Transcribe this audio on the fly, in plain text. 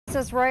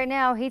Says right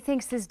now he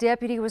thinks his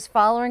deputy was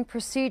following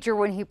procedure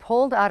when he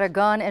pulled out a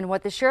gun and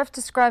what the sheriff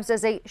describes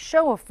as a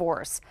show of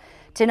force.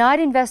 Tonight,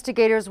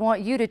 investigators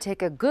want you to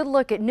take a good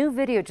look at new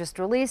video just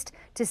released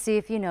to see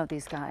if you know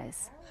these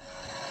guys.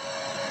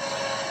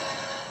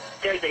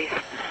 There's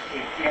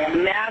a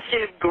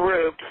massive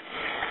group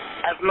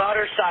of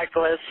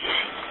motorcyclists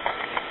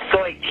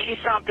going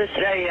east on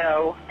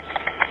Paseo.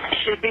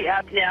 Should be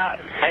up now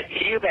at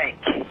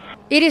Eubank.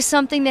 It is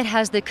something that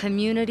has the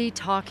community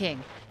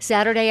talking.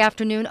 Saturday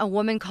afternoon, a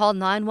woman called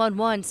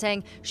 911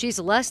 saying she's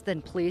less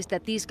than pleased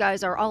that these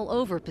guys are all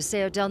over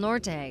Paseo del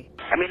Norte.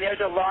 I mean, there's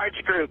a large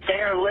group. They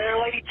are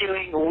literally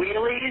doing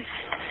wheelies,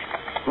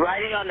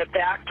 riding on the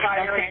back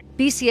tire.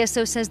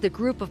 BCSO says the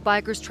group of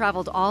bikers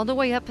traveled all the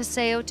way up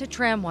Paseo to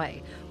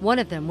Tramway. One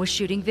of them was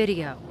shooting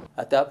video.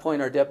 At that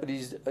point, our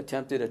deputies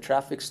attempted a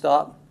traffic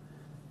stop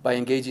by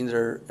engaging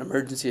their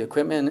emergency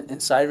equipment and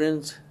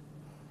sirens,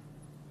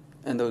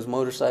 and those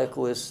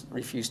motorcyclists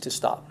refused to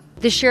stop.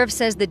 The sheriff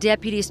says the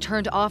deputies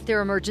turned off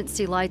their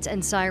emergency lights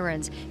and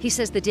sirens. He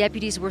says the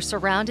deputies were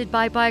surrounded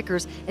by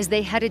bikers as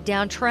they headed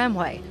down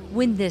Tramway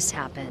when this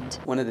happened.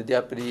 One of the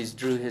deputies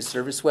drew his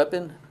service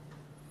weapon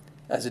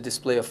as a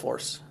display of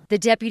force. The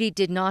deputy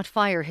did not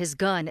fire his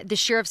gun. The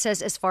sheriff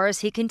says as far as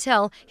he can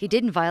tell, he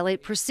didn't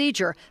violate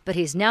procedure, but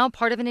he's now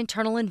part of an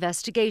internal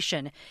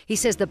investigation. He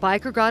says the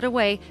biker got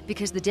away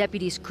because the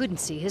deputies couldn't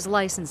see his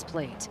license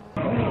plate.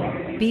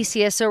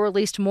 BCSO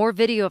released more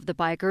video of the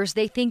bikers.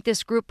 They think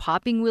this group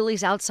popping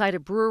wheelies outside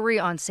a brewery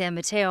on San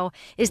Mateo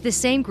is the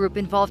same group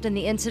involved in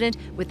the incident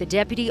with the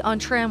deputy on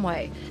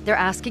Tramway. They're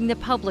asking the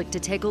public to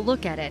take a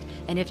look at it.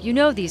 And if you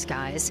know these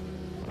guys,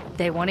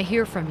 they want to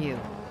hear from you.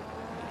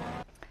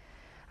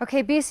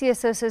 Okay,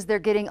 BCSO says they're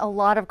getting a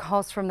lot of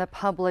calls from the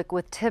public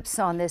with tips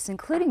on this,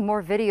 including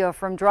more video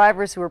from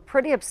drivers who were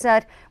pretty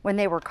upset when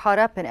they were caught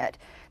up in it.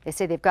 They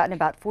say they've gotten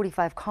about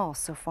 45 calls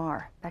so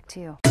far. Back to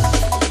you.